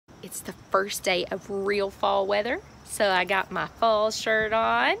It's the first day of real fall weather, so I got my fall shirt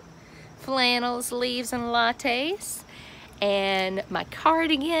on, flannels, leaves, and lattes, and my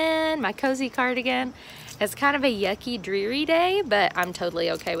cardigan, my cozy cardigan. It's kind of a yucky, dreary day, but I'm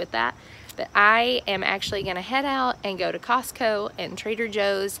totally okay with that. But I am actually gonna head out and go to Costco and Trader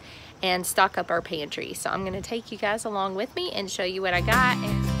Joe's and stock up our pantry. So I'm gonna take you guys along with me and show you what I got.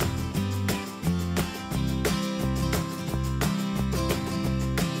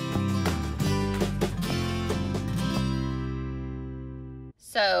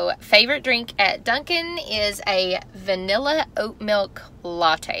 So, favorite drink at Dunkin' is a vanilla oat milk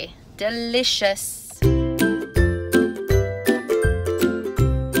latte. Delicious.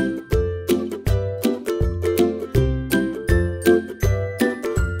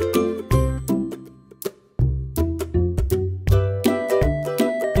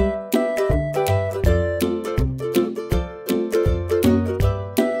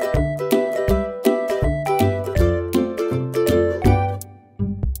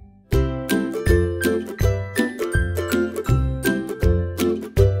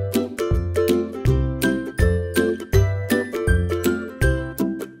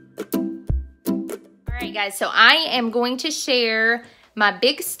 Guys, so I am going to share my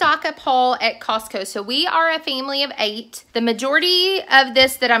big stock up haul at Costco. So we are a family of 8. The majority of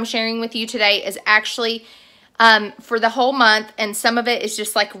this that I'm sharing with you today is actually for the whole month, and some of it is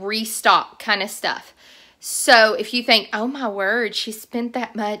just like restock kind of stuff. So if you think, oh my word, she spent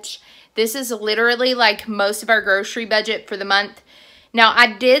that much, this is literally like most of our grocery budget for the month. Now,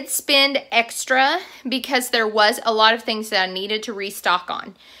 I did spend extra because there was a lot of things that I needed to restock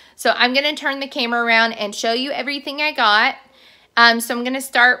on. So I'm going to turn the camera around and show you everything I got. So I'm going to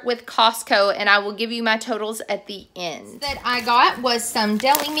start with Costco, and I will give you my totals at the end. That I got was some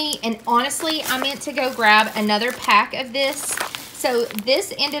deli meat, and honestly, I meant to go grab another pack of this. So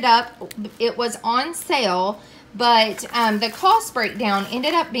this ended up, it was on sale, but the cost breakdown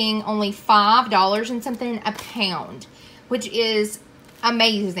ended up being only $5 and something a pound, which is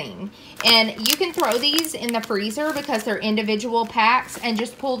amazing. And you can throw these in the freezer because they're individual packs and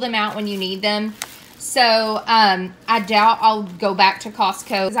just pull them out when you need them. So I doubt I'll go back to Costco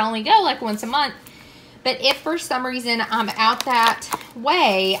because I only go like once a month. But if for some reason I'm out that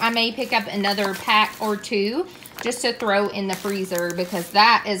way, I may pick up another pack or 2 just to throw in the freezer, because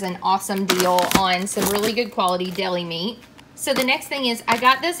that is an awesome deal on some really good quality deli meat. So the next thing is, I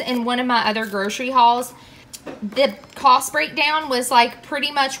got this in one of my other grocery hauls. The cost breakdown was like pretty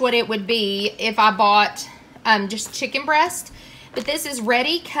much what it would be if I bought just chicken breast. But this is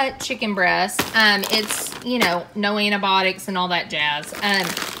ready cut chicken breast. It's, you know, no antibiotics and all that jazz.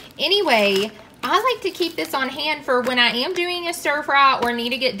 Anyway, I like to keep this on hand for when I am doing a stir fry or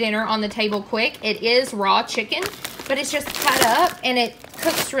need to get dinner on the table quick. It is raw chicken, but it's just cut up and it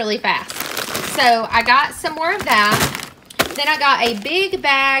cooks really fast. So I got some more of that. Then I got a big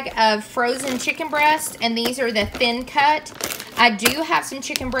bag of frozen chicken breast, and these are the thin cut. I do have some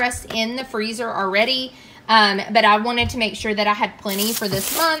chicken breast in the freezer already, but I wanted to make sure that I had plenty for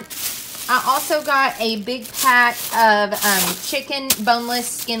this month. I also got a big pack of chicken, boneless,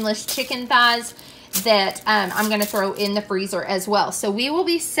 skinless chicken thighs that I'm going to throw in the freezer as well. So we will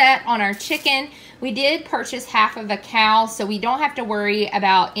be set on our chicken. We did purchase half of a cow, so we don't have to worry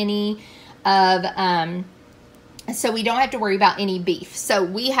about any of... So we don't have to worry about any beef. So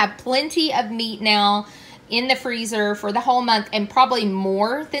we have plenty of meat now in the freezer for the whole month, and probably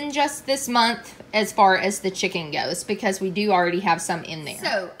more than just this month as far as the chicken goes, because we do already have some in there.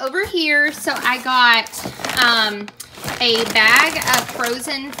 So over here, so I got a bag of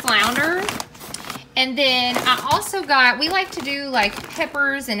frozen flounder. And then I also got, we like to do like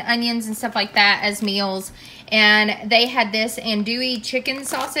peppers and onions and stuff like that as meals. And they had this andouille chicken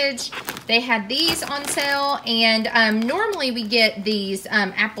sausage. They had these on sale. And normally we get these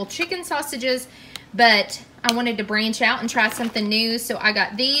apple chicken sausages, but I wanted to branch out and try something new. So I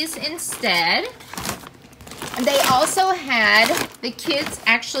got these instead. They also had, the kids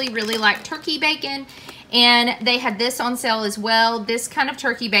actually really like turkey bacon. And they had this on sale as well. This kind of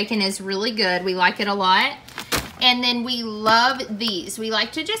turkey bacon is really good. We like it a lot. And then we love these. We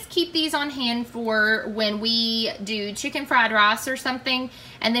like to just keep these on hand for when we do chicken fried rice or something.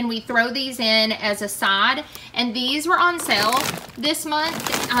 And then we throw these in as a side. And these were on sale this month.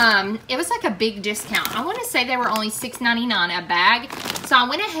 It was like a big discount. I want to say they were only $6.99 a bag. So I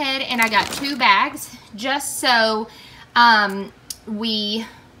went ahead and I got 2 bags just so we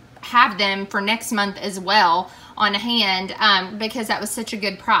have them for next month as well on hand, because that was such a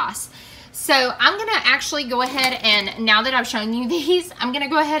good price. So I'm gonna actually go ahead and, now that I've shown you these, I'm gonna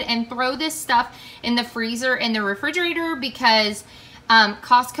go ahead and throw this stuff in the freezer, in the refrigerator, because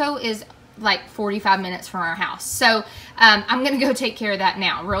Costco is like 45 minutes from our house. So I'm gonna go take care of that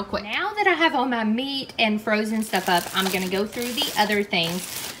now real quick. Now that I have all my meat and frozen stuff up, I'm gonna go through the other things.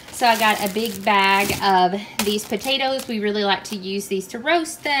 So I got a big bag of these potatoes. We really like to use these to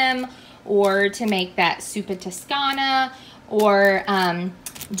roast them or to make that soupa toscana, or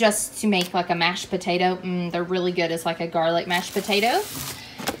just to make like a mashed potato. They're really good as like a garlic mashed potato.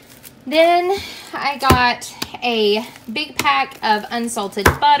 Then I got a big pack of unsalted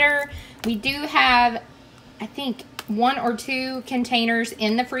butter. We do have, I think, 1 or 2 containers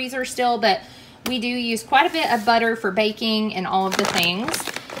in the freezer still, but we do use quite a bit of butter for baking and all of the things.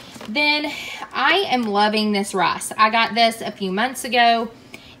 Then I am loving this rice. I got this a few months ago,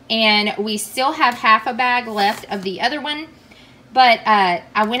 and we still have half a bag left of the other one, but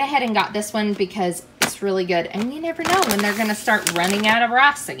I went ahead and got this one because it's really good, and you never know when they're going to start running out of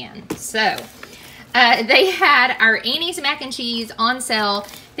rice again. So they had our Annie's mac and cheese on sale.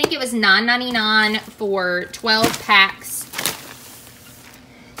 I think it was $9.99 for 12 packs.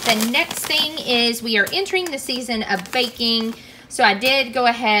 The next thing is we are entering the season of baking. So I did go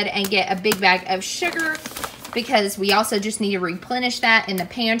ahead and get a big bag of sugar because we also just need to replenish that in the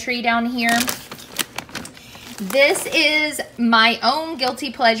pantry down here. This is my own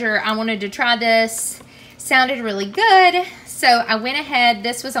guilty pleasure. I wanted to try this. Sounded really good. So I went ahead.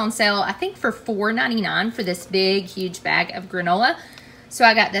 This was on sale, I think, for $4.99 for this big, huge bag of granola. So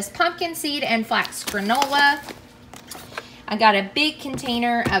I got this pumpkin seed and flax granola. I got a big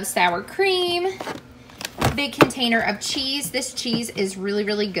container of sour cream. A big container of cheese. This cheese is really,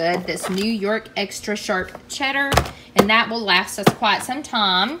 really good. This New York extra sharp cheddar. And that will last us quite some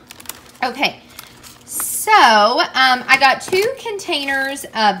time. Okay. So I got 2 containers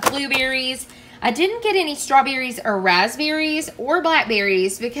of blueberries. I didn't get any strawberries or raspberries or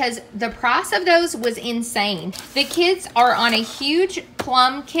blackberries because the price of those was insane. The kids are on a huge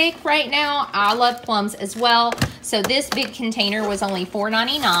plum kick right now. I love plums as well. So this big container was only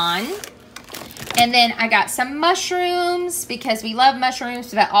 $4.99. And then I got some mushrooms because we love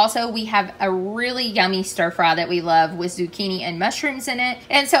mushrooms, but also we have a really yummy stir fry that we love with zucchini and mushrooms in it.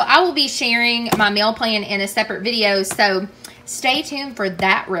 And so I will be sharing my meal plan in a separate video, so stay tuned for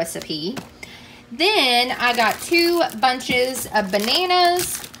that recipe. Then I got 2 bunches of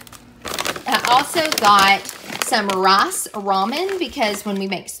bananas. I also got some rice ramen because when we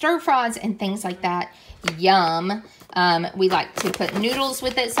make stir fries and things like that, yum. We like to put noodles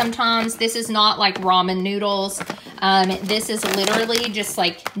with it sometimes. This is not like ramen noodles. This is literally just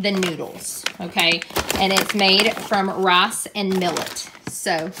like the noodles, okay? And it's made from rice and millet.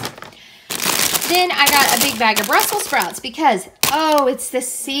 So then I got a big bag of Brussels sprouts because, oh, it's the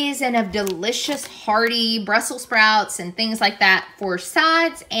season of delicious, hearty Brussels sprouts and things like that for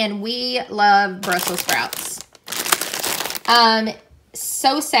sides, and we love Brussels sprouts.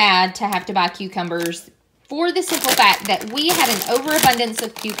 So sad to have to buy cucumbers for the simple fact that we had an overabundance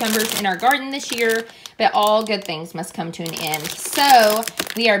of cucumbers in our garden this year, but all good things must come to an end. So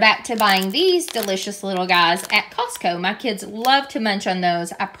we are back to buying these delicious little guys at Costco. My kids love to munch on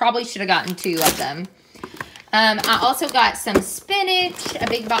those. I probably should have gotten 2 of them. I also got some spinach, a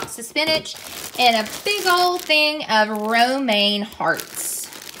big box of spinach, and a big old thing of romaine hearts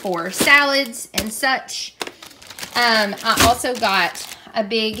for salads and such. I also got a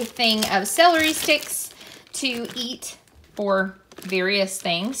big thing of celery sticks to eat for various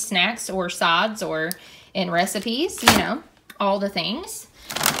things, snacks or sides or in recipes, you know, all the things.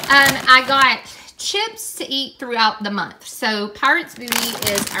 I got chips to eat throughout the month. So Pirate's Booty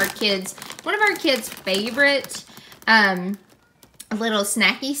is one of our kids' favorite little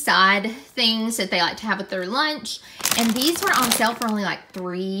snacky side things that they like to have with their lunch. And these were on sale for only like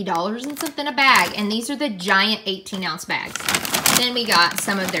 $3 and something a bag. And these are the giant 18-ounce bags. Then we got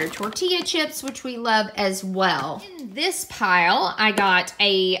some of their tortilla chips, which we love as well. In this pile, I got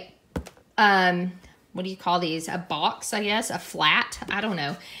a, what do you call these? A box, I guess, a flat, I don't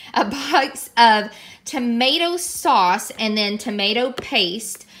know. A box of tomato sauce and then tomato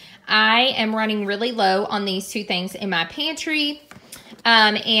paste. I am running really low on these 2 things in my pantry.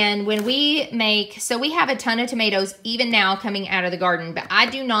 And when we make, so we have a ton of tomatoes even now coming out of the garden, but I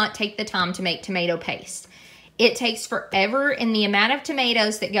do not take the time to make tomato paste. It takes forever, and the amount of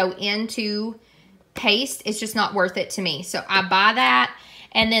tomatoes that go into paste is just not worth it to me. So I buy that,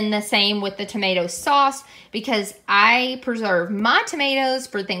 and then the same with the tomato sauce because I preserve my tomatoes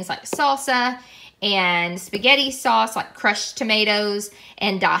for things like salsa and spaghetti sauce, like crushed tomatoes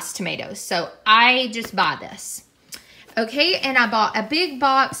and diced tomatoes. So I just buy this. Okay, and I bought a big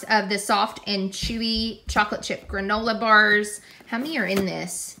box of the soft and chewy chocolate chip granola bars. How many are in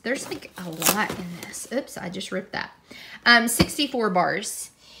this? There's like a lot in this. Oops, I just ripped that. 64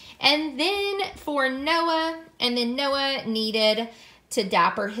 bars. And then for Noah, Noah needed to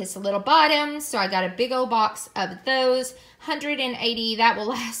diaper his little bottoms, so I got a big old box of those, 180. That will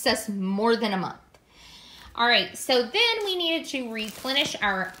last us more than a month. All right, so then we needed to replenish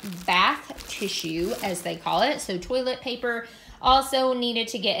our bath tissue, as they call it, so toilet paper. Also needed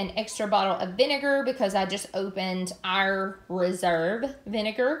to get an extra bottle of vinegar because I just opened our reserve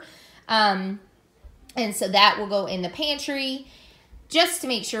vinegar. And so that will go in the pantry just to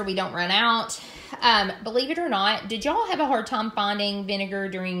make sure we don't run out. Believe it or not, did y'all have a hard time finding vinegar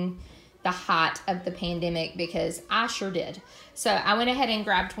during the height of the pandemic? Because I sure did. So I went ahead and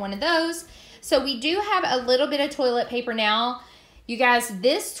grabbed one of those. So we do have a little bit of toilet paper now. You guys,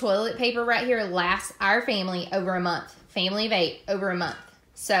 this toilet paper right here lasts our family over a month. Family of 8 over a month.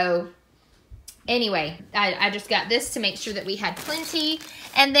 So anyway, I just got this to make sure that we had plenty.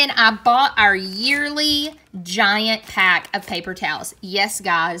 And then I bought our yearly giant pack of paper towels. Yes,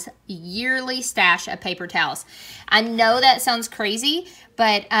 guys, yearly stash of paper towels. I know that sounds crazy,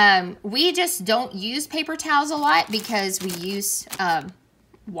 but we just don't use paper towels a lot because we use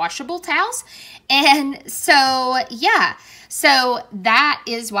washable towels. And so, yeah. So that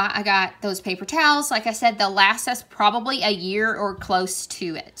is why I got those paper towels. Like I said, they'll last us probably a year or close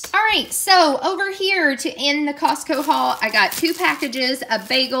to it. All right, so over here to end the Costco haul, I got 2 packages of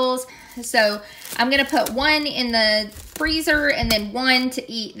bagels. So I'm gonna put one in the freezer and then one to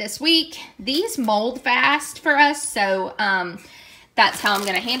eat this week. These mold fast for us, so that's how I'm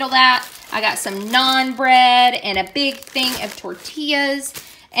gonna handle that. I got some naan bread and a big thing of tortillas.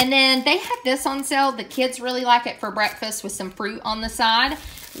 And then they have this on sale. The kids really like it for breakfast with some fruit on the side,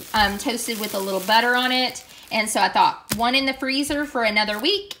 toasted with a little butter on it. And so I thought one in the freezer for another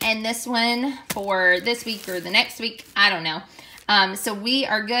week and this one for this week or the next week. I don't know. So we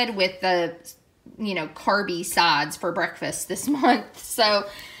are good with the, you know, carby sides for breakfast this month. So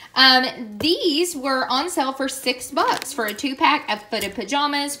these were on sale for $6 for a 2-pack of footed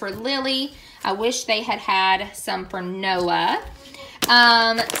pajamas for Lily. I wish they had had some for Noah.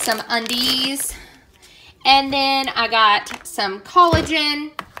 Some undies, and then I got some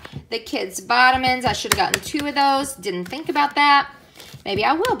collagen, the kids' vitamins. I should have gotten 2 of those. Didn't think about that. Maybe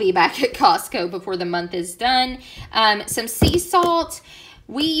I will be back at Costco before the month is done. Some sea salt.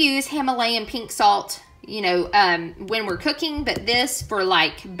 We use Himalayan pink salt, you know, when we're cooking, but this for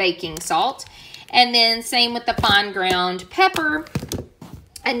like baking salt. And then same with the fine ground pepper.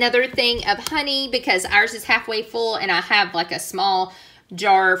 Another thing of honey because ours is halfway full and I have like a small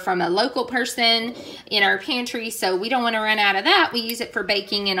jar from a local person in our pantry, so we don't want to run out of that. We use it for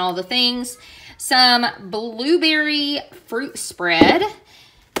baking and all the things. Some blueberry fruit spread,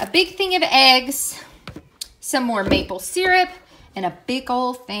 a big thing of eggs, some more maple syrup, and a big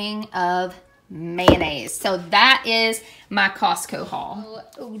old thing of mayonnaise. So that is my Costco haul.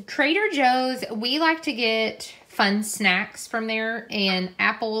 Trader Joe's, we like to get fun snacks from there, and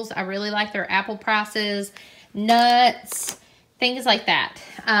apples. I really like their apple prices, nuts, things like that.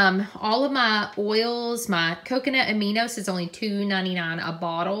 All of my oils, my coconut aminos is only $2.99 a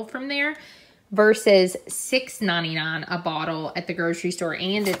bottle from there versus $6.99 a bottle at the grocery store,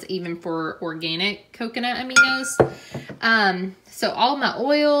 and it's even for organic coconut aminos. So all my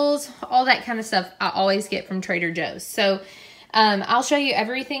oils, all that kind of stuff I always get from Trader Joe's. So I'll show you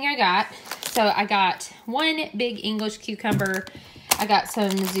everything I got. So I got one big English cucumber. I got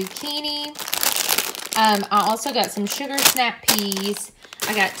some zucchini. I also got some sugar snap peas.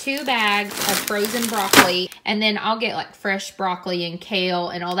 I got 2 bags of frozen broccoli. And then I'll get like fresh broccoli and kale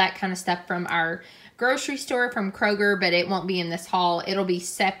and all that kind of stuff from our grocery store from Kroger, but it won't be in this haul. It'll be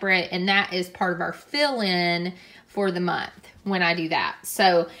separate, and that is part of our fill-in for the month when I do that.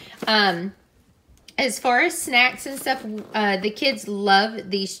 So, as far as snacks and stuff, the kids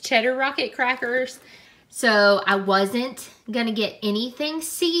love these cheddar rocket crackers. So I wasn't going to get anything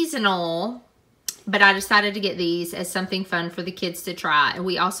seasonal, but I decided to get these as something fun for the kids to try. And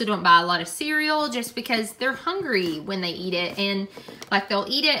we also don't buy a lot of cereal just because they're hungry when they eat it. And like they'll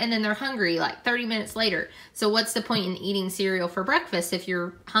eat it and then they're hungry like 30 minutes later. So what's the point in eating cereal for breakfast if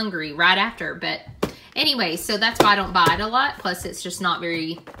you're hungry right after? But anyway, so that's why I don't buy it a lot. Plus it's just not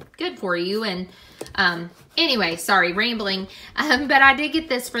very good for you. And anyway, sorry, rambling. But I did get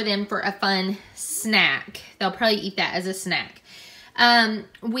this for them for a fun snack. They'll probably eat that as a snack.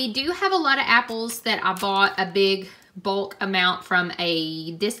 We do have a lot of apples that I bought a big bulk amount from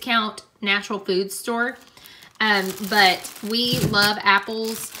a discount natural food store. But we love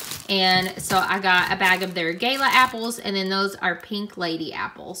apples, and so I got a bag of their Gala apples, and then those are Pink Lady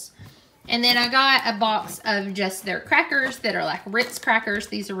apples. And then I got a box of just their crackers that are like Ritz crackers.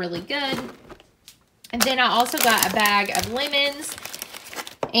 These are really good. And then I also got a bag of lemons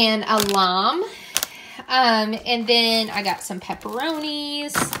and a lime. And then I got some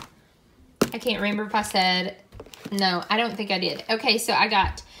pepperonis. I can't remember if I said, no, I don't think I did. Okay, so I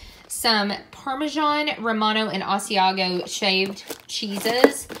got some Parmesan, Romano, and Asiago shaved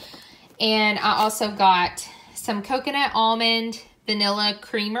cheeses. And I also got some coconut almond vanilla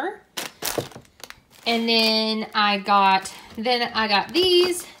creamer. And then I got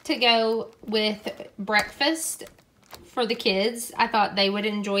these to go with breakfast for the kids. I thought they would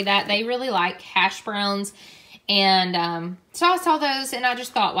enjoy that. They really like hash browns. And so I saw those and I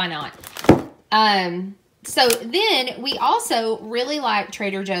just thought, why not? So then we also really like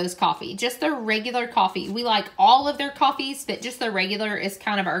Trader Joe's coffee, just their regular coffee. We like all of their coffees, but just the regular is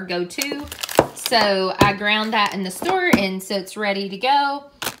kind of our go-to. So I ground that in the store, and so it's ready to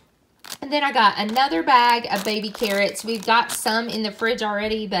go. And then I got another bag of baby carrots. We've got some in the fridge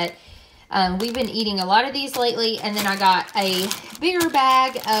already, but we've been eating a lot of these lately. And then I got a bigger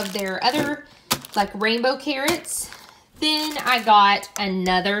bag of their other like rainbow carrots. Then I got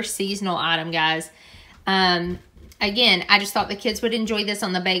another seasonal item, guys. Again, I just thought the kids would enjoy this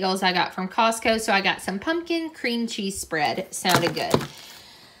on the bagels I got from Costco. So I got some pumpkin cream cheese spread. Sounded good.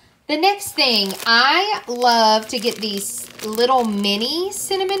 The next thing, I love to get these little mini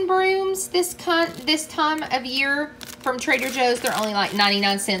cinnamon brooms this time of year from Trader Joe's. They're only like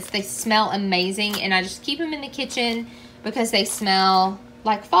 99 cents. They smell amazing, and I just keep them in the kitchen because they smell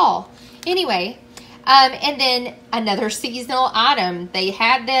like fall. Anyway, and then another seasonal item. They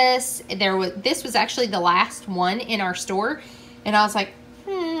had this. This was actually the last one in our store, and I was like,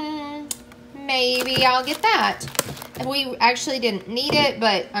 maybe I'll get that. And we actually didn't need it,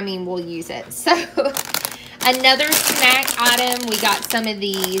 but I mean, we'll use it. So another snack item, we got some of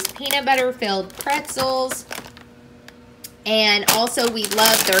these peanut butter filled pretzels. And also we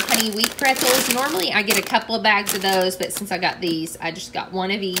love their honey wheat pretzels. Normally I get a couple of bags of those, but since I got these, I just got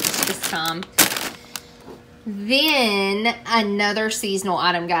one of each this time. Then another seasonal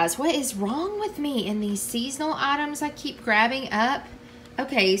item, guys. What is wrong with me in these seasonal items I keep grabbing up?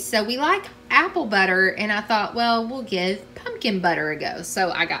 Okay, so we like apple butter, and I thought, well, we'll give pumpkin butter a go.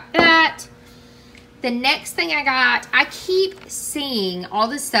 So I got that. The next thing I got, I keep seeing all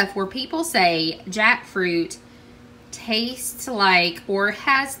this stuff where people say jackfruit tastes like or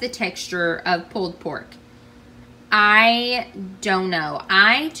has the texture of pulled pork. I don't know.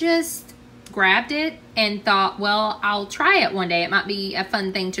 I just grabbed it and thought, well, I'll try it one day. It might be a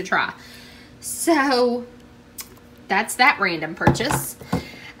fun thing to try. So that's that random purchase.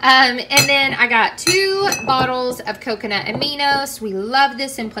 And then I got 2 bottles of coconut aminos. We love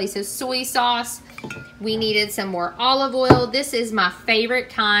this in place of soy sauce. We needed some more olive oil. This is my favorite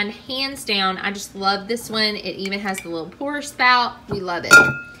kind, hands down. I just love this one. It even has the little pour spout. We love it.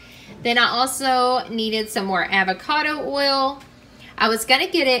 Then I also needed some more avocado oil. I was going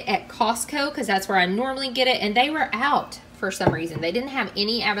to get it at Costco because that's where I normally get it, and they were out for some reason. They didn't have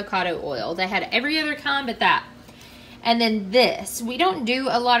any avocado oil. They had every other kind but that. And then this, we don't do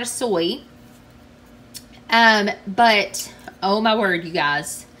a lot of soy, but oh my word, you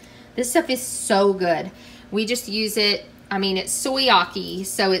guys, this stuff is so good. We just use it, I mean, it's soyaki,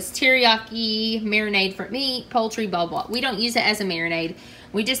 so it's teriyaki, marinade for meat, poultry, blah, blah. We don't use it as a marinade.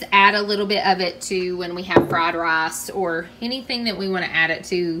 We just add a little bit of it to when we have fried rice or anything that we want to add it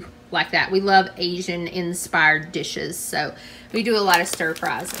to like that. We love Asian inspired dishes, so we do a lot of stir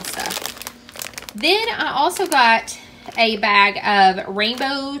fries and stuff. Then I also got a bag of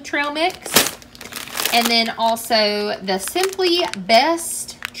rainbow trail mix, and then also the Simply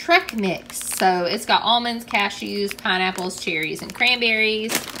Best Trek mix. So it's got almonds, cashews, pineapples, cherries, and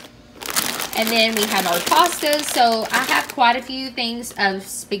cranberries. And then we have our pastas. So I have quite a few things of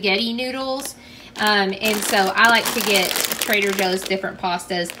spaghetti noodles, and so I like to get Trader Joe's different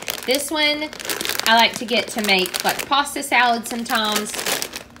pastas. This one I like to get to make like pasta salad sometimes,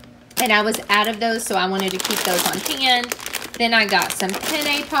 and I was out of those, so I wanted to keep those on hand. Then I got some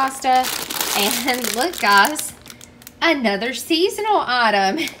penne pasta. And look, guys, another seasonal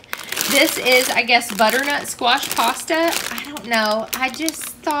item. This is, I guess, butternut squash pasta. I don't know. I just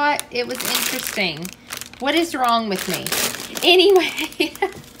thought it was interesting. What is wrong with me? Anyway,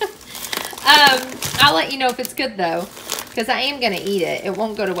 I'll let you know if it's good, though, because I am going to eat it. It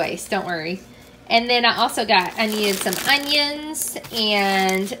won't go to waste. Don't worry. And then I needed some onions,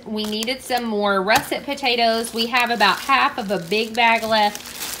 and we needed some more russet potatoes. We have about half of a big bag left,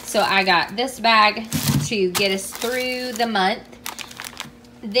 so I got this bag to get us through the month.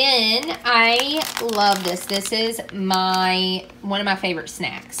 Then I love this. This is one of my favorite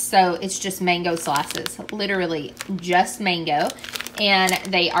snacks. So it's just mango slices, literally just mango, and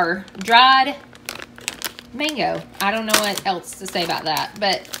they are dried mango. I don't know what else to say about that,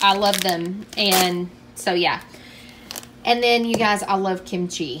 but I love them. And so, yeah. And then, you guys, I love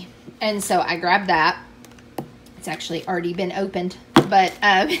kimchi. And so I grabbed that. It's actually already been opened, but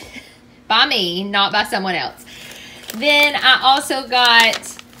by me, not by someone else. Then I also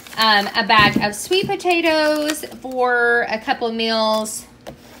got a bag of sweet potatoes for a couple of meals.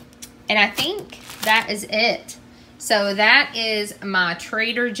 And I think that is it. So that is my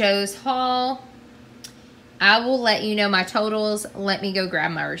Trader Joe's haul. I will let you know my totals. Let me go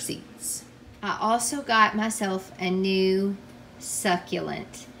grab my receipts. I also got myself a new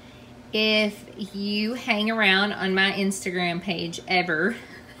succulent. If you hang around on my Instagram page ever,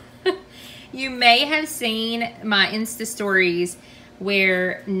 you may have seen my Insta stories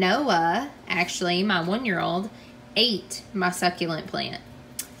where Noah, actually my 1-year-old, ate my succulent plant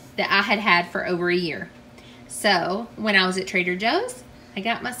that I had had for over a year. So when I was at Trader Joe's, I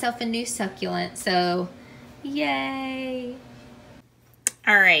got myself a new succulent. So yay.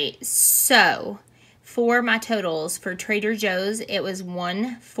 All right, so for my totals for Trader Joe's, it was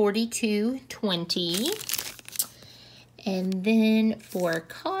 $142.20. And then for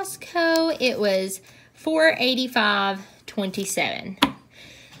Costco, it was $485.27.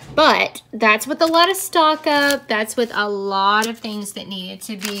 But that's with a lot of stock up. That's with a lot of things that needed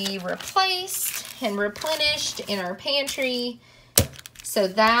to be replaced and replenished in our pantry. So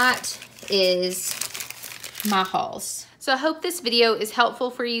that is my hauls. So I hope this video is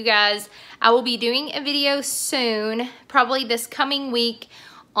helpful for you guys. I will be doing a video soon, probably this coming week,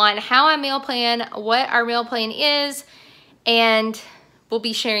 on how I meal plan, what our meal plan is, and we'll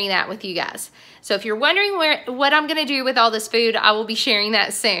be sharing that with you guys. So if you're wondering what I'm gonna do with all this food, I will be sharing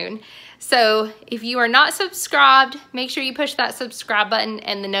that soon. So if you are not subscribed, make sure you push that subscribe button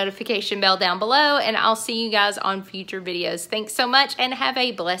and the notification bell down below, and I'll see you guys on future videos. Thanks so much and have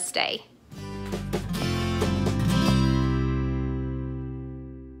a blessed day.